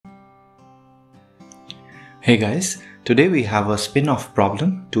Hey guys, today we have a spin-off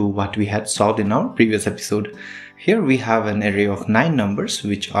problem to what we had solved in our previous episode. Here we have an array of 9 numbers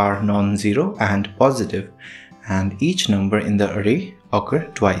which are non-zero and positive, and each number in the array occur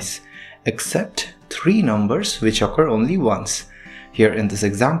twice, except 3 numbers which occur only once. Here in this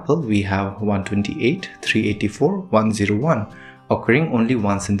example we have 128, 384, 101 occurring only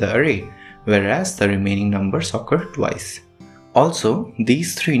once in the array, whereas the remaining numbers occur twice. Also,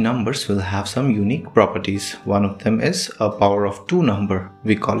 these 3 numbers will have some unique properties. One of them is a power of 2 number,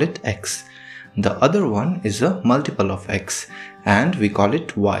 we call it x. The other one is a multiple of x, and we call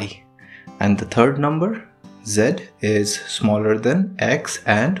it y. And the third number, z, is smaller than x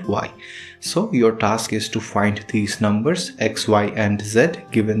and y. So your task is to find these numbers x, y and z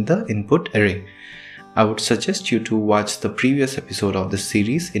given the input array. I would suggest you to watch the previous episode of this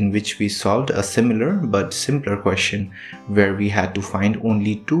series in which we solved a similar but simpler question where we had to find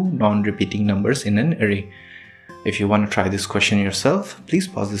only 2 non-repeating numbers in an array. If you want to try this question yourself, please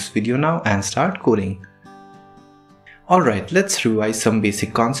pause this video now and start coding. Alright, let's revise some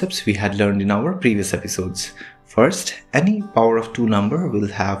basic concepts we had learned in our previous episodes. First, any power of 2 number will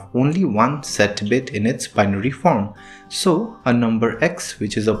have only one set bit in its binary form. So, a number x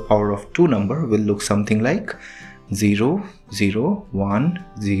which is a power of 2 number will look something like 0, 0, 1,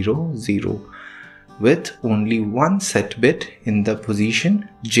 0, 0 with only one set bit in the position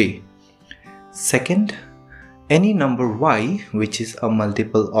j. Second, any number y which is a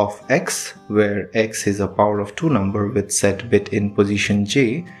multiple of x, where x is a power of 2 number with set bit in position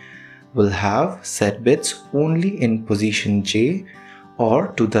j, will have set bits only in position j or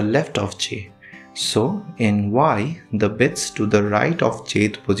to the left of j. So in y, the bits to the right of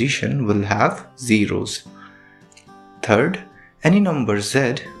jth position will have zeros. Third, any number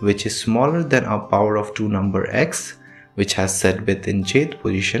z which is smaller than a power of 2 number x, which has set bit in jth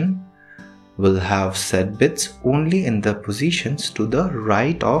position, will have set bits only in the positions to the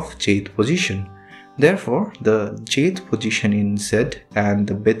right of jth position. Therefore, the jth position in z and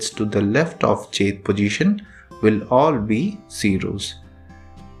the bits to the left of jth position will all be zeros.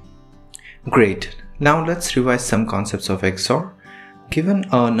 Great. Now let's revise some concepts of XOR. Given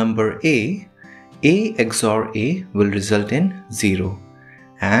a number A XOR A will result in 0.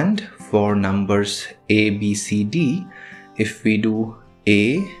 And for numbers A, B, C, D, if we do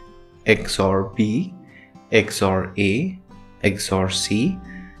A XOR B, XOR A, XOR C,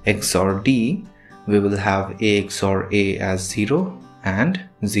 XOR D, we will have A XOR A as 0 and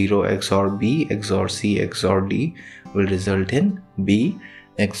 0 XOR B XOR C XOR D will result in B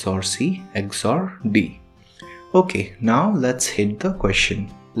XOR C XOR D. Okay, now let's hit the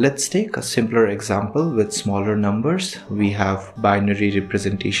question. Let's take a simpler example with smaller numbers. We have binary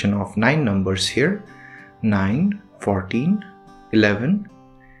representation of 9 numbers here, 9, 14, 11,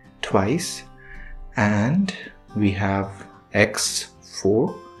 twice, and we have x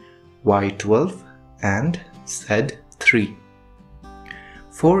 4, y 12 and z 3.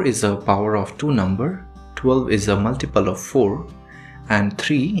 4 is a power of 2 number, 12 is a multiple of 4, and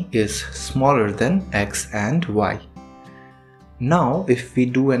 3 is smaller than x and y. Now if we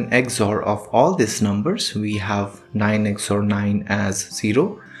do an XOR of all these numbers, we have 9 XOR 9 as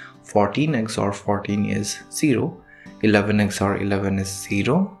 0, 14 XOR 14 is 0, 11 XOR 11 is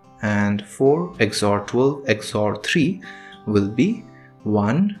 0, and 4 XOR 12 XOR 3 will be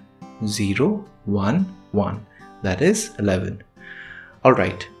 1, 0, 1, 1, that is 11.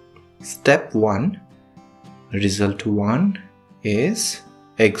 Alright, step 1, result 1 is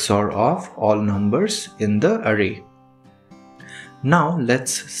XOR of all numbers in the array. Now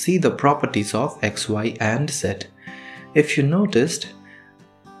let's see the properties of x, y and z. If you noticed,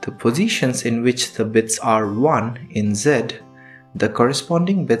 the positions in which the bits are 1 in z, the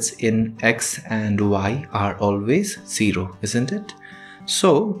corresponding bits in x and y are always 0, isn't it?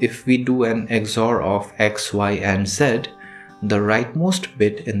 So if we do an XOR of x, y and z, the rightmost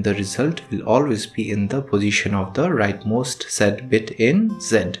bit in the result will always be in the position of the rightmost set bit in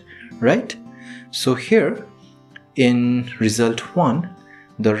z, right? So here in result 1,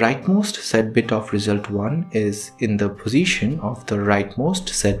 the rightmost set bit of result 1 is in the position of the rightmost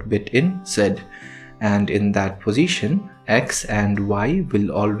set bit in z, and in that position x and y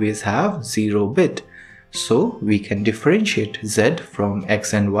will always have 0 bit. So we can differentiate z from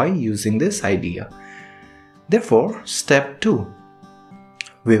x and y using this idea. Therefore, step 2,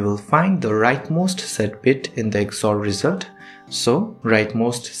 we will find the rightmost set bit in the XOR result. So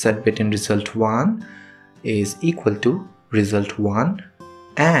rightmost set bit in result 1 is equal to result 1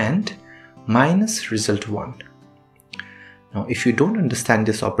 and minus result 1. Now, if you don't understand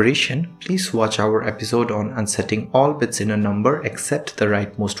this operation, please watch our episode on unsetting all bits in a number except the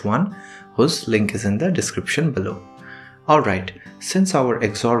rightmost one, whose link is in the description below. Alright, since our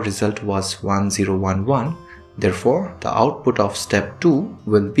XOR result was 1011, therefore the output of step 2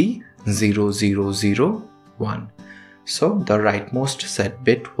 will be 0001. So the rightmost set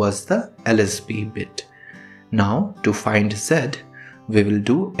bit was the LSB bit. Now to find Z, we will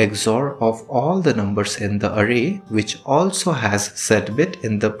do XOR of all the numbers in the array which also has set bit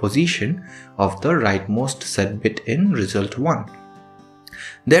in the position of the rightmost set bit in result 1.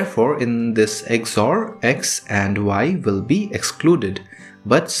 Therefore, in this XOR, X and Y will be excluded,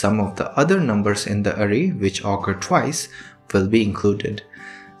 but some of the other numbers in the array which occur twice will be included.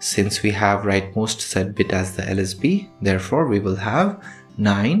 Since we have rightmost set bit as the LSB, therefore we will have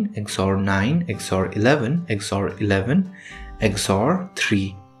 9 XOR 9 XOR 11 XOR 11 XOR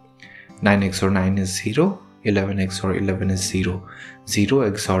 3. 9 XOR 9 is 0, 11 XOR 11 is 0,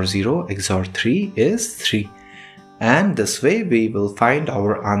 0 XOR 0 XOR 3 is 3. And this way we will find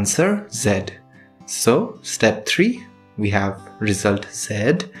our answer Z. So step 3, we have result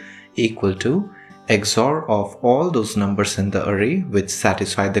Z equal to XOR of all those numbers in the array which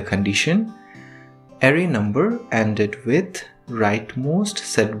satisfy the condition. Array number ended with rightmost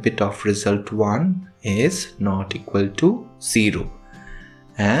set bit of result 1 is not equal to 0.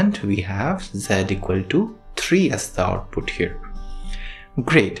 And we have Z equal to 3 as the output here.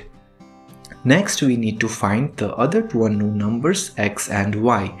 Great. Next, we need to find the other two unknown numbers X and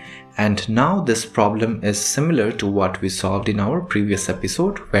Y, and now this problem is similar to what we solved in our previous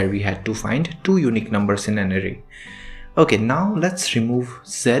episode where we had to find two unique numbers in an array. Okay, now let's remove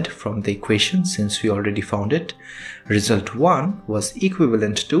Z from the equation since we already found it. Result 1 was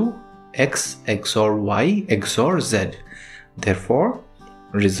equivalent to X XOR Y XOR Z. Therefore,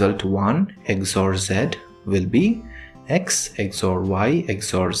 result 1 XOR Z will be X XOR Y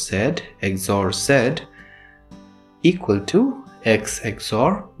XOR Z XOR Z equal to X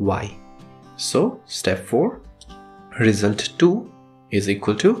XOR Y. So step 4, result 2 is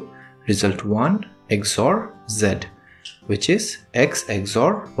equal to result 1 XOR Z, which is X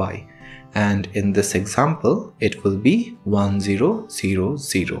XOR Y, and in this example it will be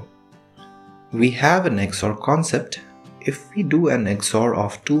 1000. We have an XOR concept. If we do an XOR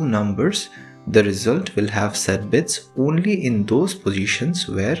of two numbers, the result will have set bits only in those positions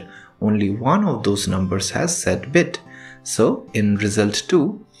where only one of those numbers has set bit. So in result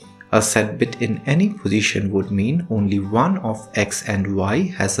 2, a set bit in any position would mean only one of X and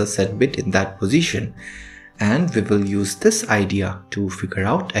Y has a set bit in that position, and we will use this idea to figure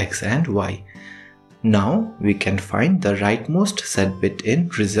out X and Y. Now we can find the rightmost set bit in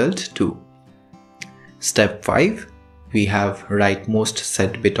result 2. Step 5, we have rightmost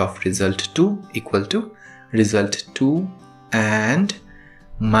set bit of result 2 equal to result 2 and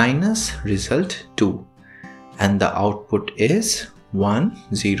minus result 2, and the output is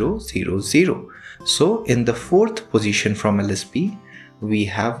 1000. So in the fourth position from LSB, we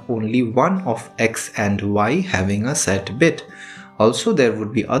have only one of X and Y having a set bit. Also, there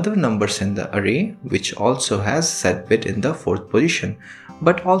would be other numbers in the array which also has set bit in the fourth position,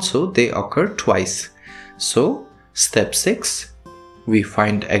 but also they occur twice. So step 6, we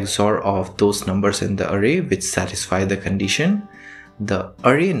find XOR of those numbers in the array which satisfy the condition. The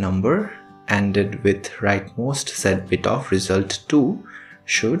array number ended with rightmost set bit of result 2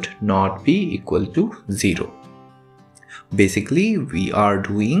 should not be equal to 0. Basically, we are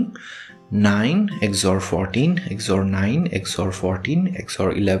doing 9 XOR 14 XOR 9 XOR 14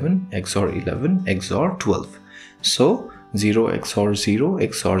 XOR 11 XOR 11 XOR 12. So 0 XOR 0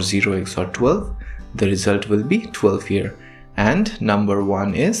 XOR 0 XOR 12. The result will be 12 here, and number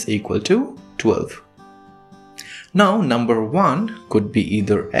 1 is equal to 12. Now number 1 could be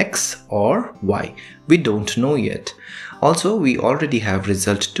either X or Y. We don't know yet. Also, we already have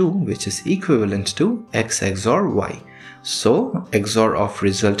result 2 which is equivalent to X XOR Y. So XOR of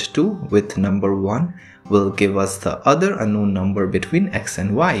result 2 with number 1 will give us the other unknown number between X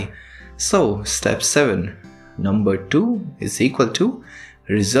and Y. So step 7, number 2 is equal to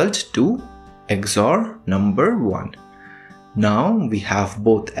result 2 XOR number 1. Now we have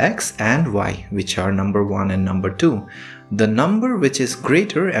both X and Y, which are number 1 and number 2. The number which is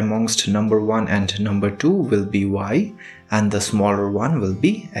greater amongst number 1 and number 2 will be Y, and the smaller one will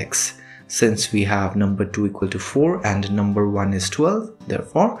be X. Since we have number 2 equal to 4 and number 1 is 12,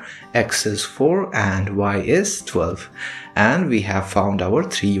 therefore X is 4 and Y is 12. And we have found our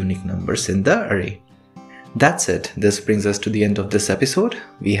 3 unique numbers in the array. That's it. This brings us to the end of this episode.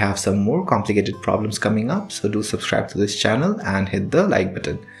 We have some more complicated problems coming up, so do subscribe to this channel and hit the like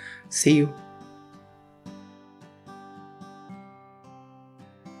button. See you.